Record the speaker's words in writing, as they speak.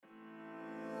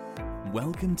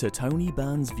Welcome to Tony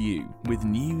Burns View with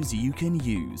news you can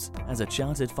use. As a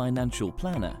chartered financial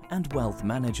planner and wealth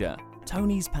manager,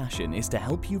 Tony's passion is to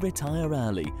help you retire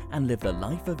early and live the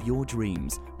life of your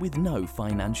dreams with no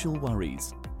financial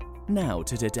worries. Now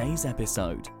to today's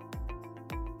episode.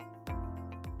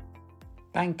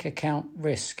 Bank account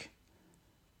risk.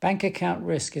 Bank account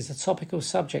risk is a topical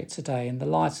subject today in the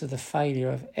light of the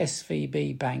failure of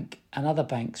SVB Bank and other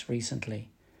banks recently.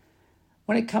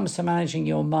 When it comes to managing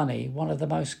your money, one of the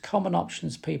most common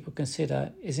options people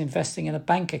consider is investing in a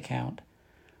bank account.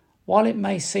 While it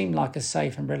may seem like a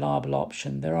safe and reliable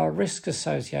option, there are risks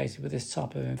associated with this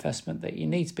type of investment that you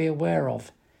need to be aware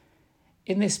of.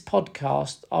 In this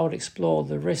podcast, I will explore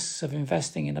the risks of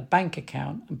investing in a bank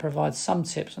account and provide some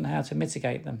tips on how to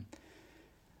mitigate them.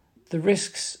 The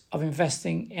risks of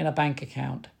investing in a bank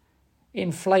account.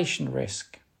 Inflation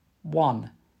risk.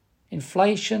 1.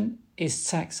 Inflation is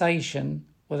taxation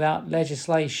without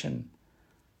legislation,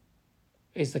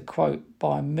 is the quote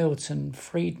by Milton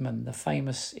Friedman, the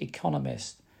famous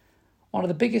economist. One of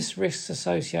the biggest risks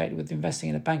associated with investing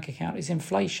in a bank account is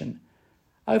inflation.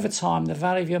 Over time, the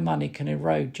value of your money can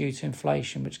erode due to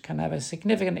inflation, which can have a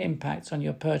significant impact on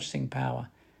your purchasing power.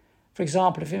 For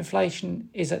example, if inflation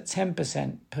is at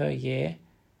 10% per year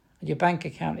and your bank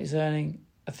account is earning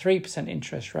a 3%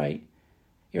 interest rate,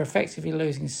 you're effectively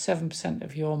losing 7%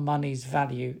 of your money's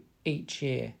value each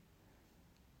year.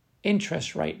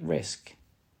 Interest rate risk.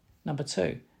 Number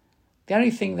 2. The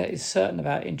only thing that is certain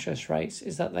about interest rates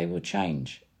is that they will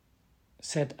change,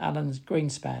 said Alan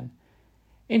Greenspan.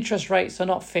 Interest rates are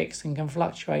not fixed and can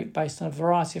fluctuate based on a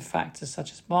variety of factors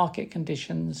such as market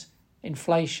conditions,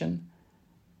 inflation,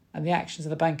 and the actions of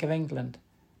the Bank of England.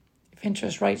 If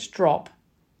interest rates drop,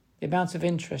 the amount of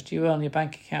interest you earn on your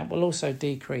bank account will also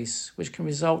decrease, which can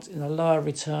result in a lower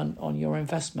return on your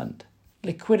investment.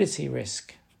 Liquidity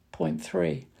risk. Point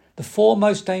 3. The 4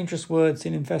 most dangerous words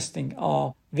in investing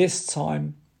are, "This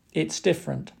time it's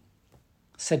different,"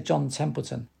 said John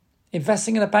Templeton.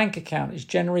 Investing in a bank account is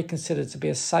generally considered to be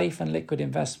a safe and liquid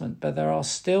investment, but there are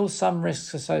still some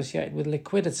risks associated with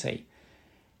liquidity.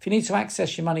 If you need to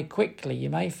access your money quickly, you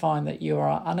may find that you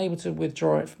are unable to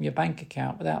withdraw it from your bank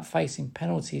account without facing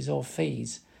penalties or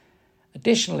fees.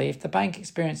 Additionally, if the bank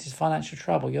experiences financial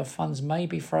trouble, your funds may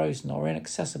be frozen or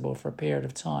inaccessible for a period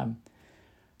of time.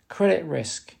 Credit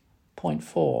risk. Point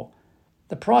 4.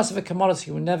 The price of a commodity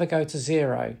will never go to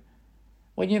zero.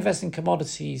 When you invest in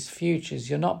commodities futures,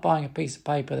 you're not buying a piece of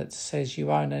paper that says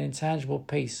you own an intangible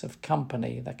piece of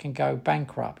company that can go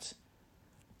bankrupt.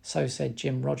 So said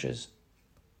Jim Rogers.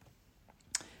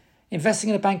 Investing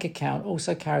in a bank account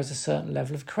also carries a certain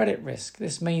level of credit risk.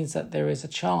 This means that there is a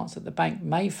chance that the bank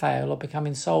may fail or become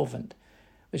insolvent,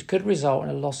 which could result in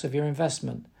a loss of your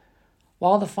investment.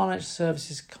 While the Financial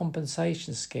Services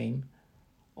Compensation Scheme,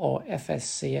 or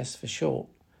FSCS for short,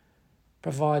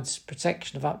 provides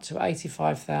protection of up to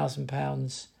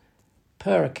 £85,000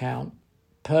 per account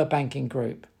per banking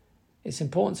group, it's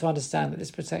important to understand that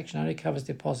this protection only covers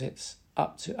deposits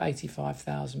up to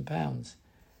 £85,000.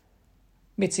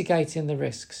 Mitigating the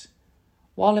risks.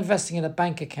 While investing in a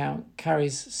bank account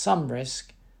carries some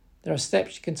risk, there are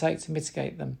steps you can take to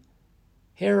mitigate them.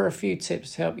 Here are a few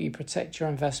tips to help you protect your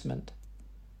investment.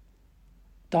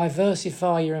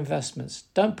 Diversify your investments.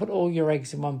 Don't put all your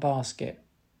eggs in one basket,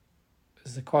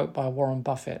 is the quote by Warren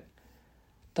Buffett.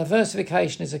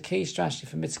 Diversification is a key strategy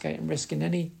for mitigating risk in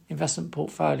any investment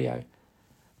portfolio.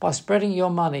 By spreading your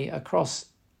money across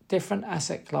different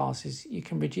asset classes, you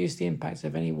can reduce the impact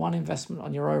of any one investment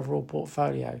on your overall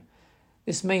portfolio.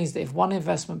 This means that if one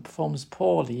investment performs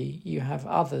poorly, you have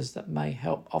others that may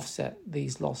help offset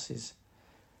these losses.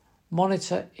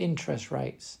 Monitor interest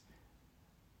rates.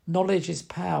 Knowledge is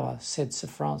power, said Sir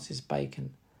Francis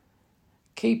Bacon.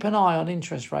 Keep an eye on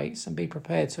interest rates and be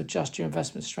prepared to adjust your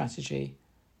investment strategy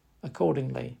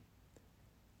accordingly.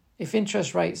 If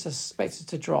interest rates are expected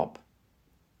to drop,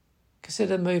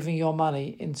 consider moving your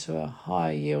money into a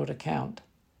higher yield account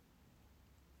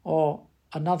or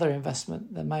another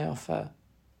investment that may offer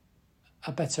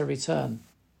a better return.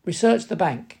 Research the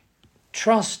bank.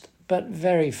 Trust but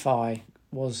verify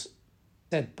was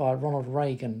said by Ronald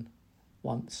Reagan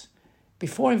once.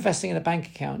 Before investing in a bank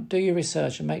account, do your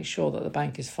research and make sure that the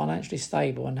bank is financially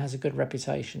stable and has a good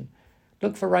reputation.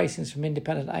 Look for ratings from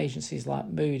independent agencies like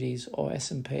Moody's or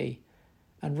S&P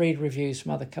and read reviews from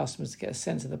other customers to get a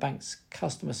sense of the bank's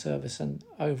customer service and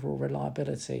overall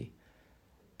reliability.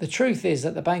 The truth is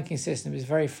that the banking system is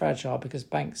very fragile because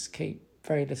banks keep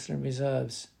very little in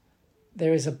reserves.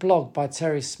 There is a blog by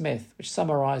Terry Smith which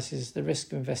summarises the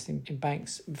risk of investing in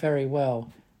banks very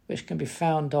well, which can be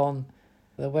found on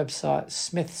the website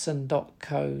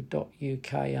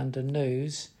smithson.co.uk under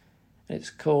news, and it's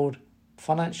called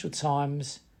Financial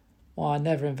Times, Why I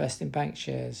Never Invest in Bank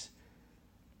Shares.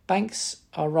 Banks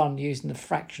are run using the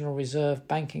fractional reserve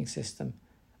banking system.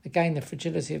 Again, the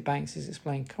fragility of banks is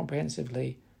explained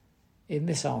comprehensively in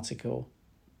this article.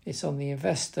 It's on the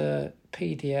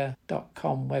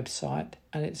investorpedia.com website,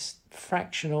 and it's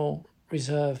fractional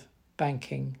reserve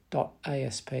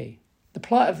banking.asp. The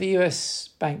plight of the US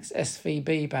banks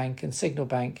SVB Bank and Signal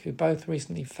Bank, who both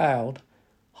recently failed,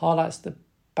 highlights the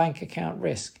bank account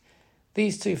risk.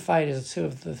 These two failures are two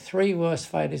of the three worst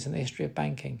failures in the history of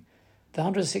banking. The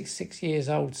 166 years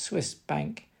old Swiss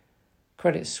bank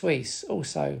Credit Suisse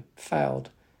also failed,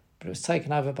 but it was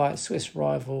taken over by its Swiss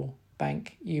rival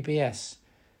bank UBS.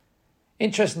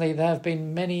 Interestingly, there have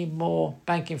been many more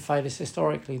banking failures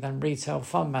historically than retail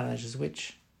fund managers,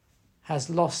 which has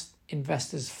lost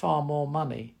investors far more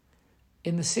money.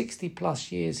 In the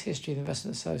 60-plus years history of the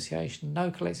Investment Association,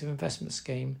 no collective investment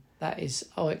scheme, that is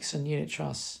OEICs and unit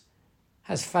trusts,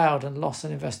 has failed and lost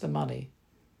an investor money.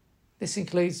 This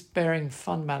includes Baring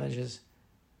fund managers.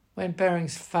 When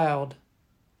Barings failed,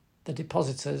 the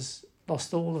depositors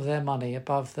lost all of their money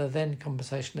above the then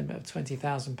compensation limit of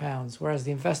 £20,000, whereas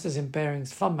the investors in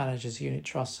Barings fund managers, unit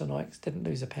trusts and OEICs didn't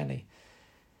lose a penny.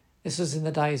 This was in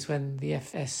the days when the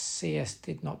FSCS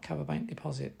did not cover bank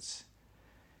deposits.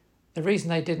 The reason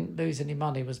they didn't lose any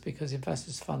money was because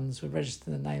investors' funds were registered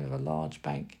in the name of a large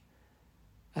bank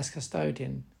as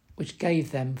custodian, which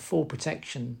gave them full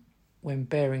protection when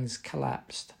Barings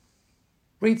collapsed.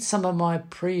 Read some of my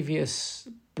previous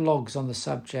blogs on the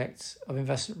subject of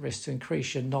investment risk to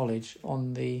increase your knowledge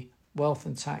on the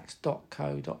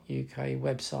wealthandtax.co.uk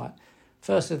website.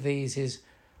 First of these is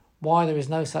why there is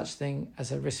no such thing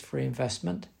as a risk-free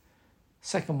investment.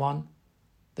 Second one,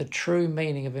 the true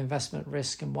meaning of investment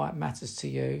risk and why it matters to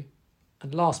you.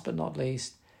 And last but not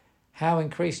least, how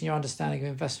increasing your understanding of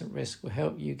investment risk will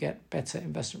help you get better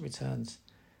investment returns.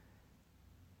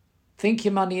 Think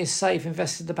your money is safe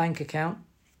invested in the bank account?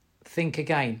 Think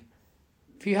again.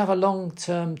 If you have a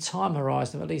long-term time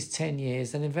horizon of at least 10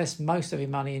 years, then invest most of your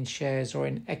money in shares or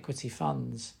in equity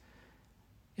funds.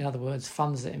 In other words,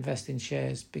 funds that invest in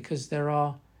shares, because there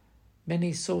are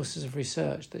many sources of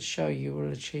research that show you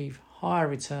will achieve higher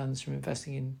returns from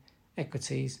investing in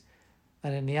equities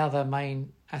than in the other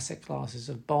main asset classes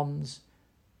of bonds,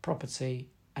 property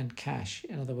and cash,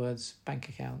 in other words, bank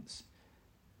accounts.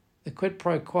 The quid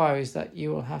pro quo is that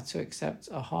you will have to accept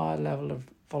a higher level of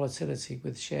volatility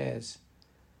with shares.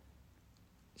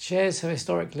 Shares have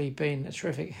historically been a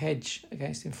terrific hedge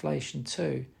against inflation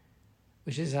too,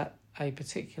 which is at a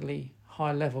particularly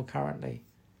high level currently.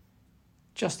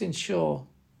 Just ensure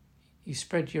you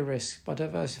spread your risk by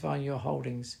diversifying your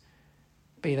holdings,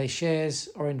 be they shares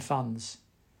or in funds.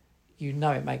 You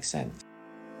know it makes sense.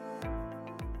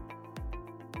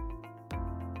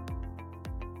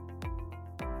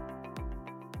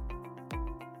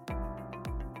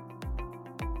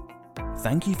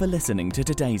 Thank you for listening to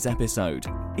today's episode.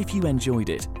 If you enjoyed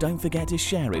it, don't forget to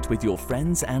share it with your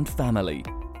friends and family.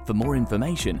 For more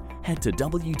information, head to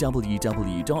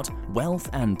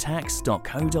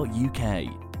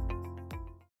www.wealthandtax.co.uk.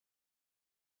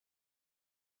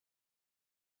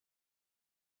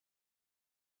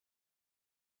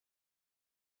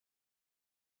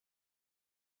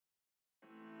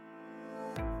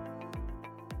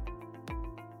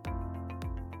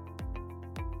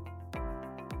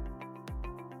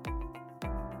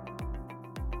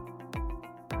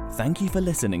 Thank you for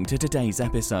listening to today's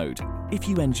episode. If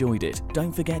you enjoyed it,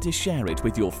 don't forget to share it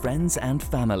with your friends and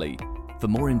family. For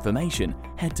more information,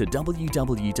 head to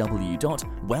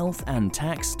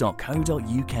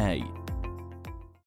www.wealthandtax.co.uk.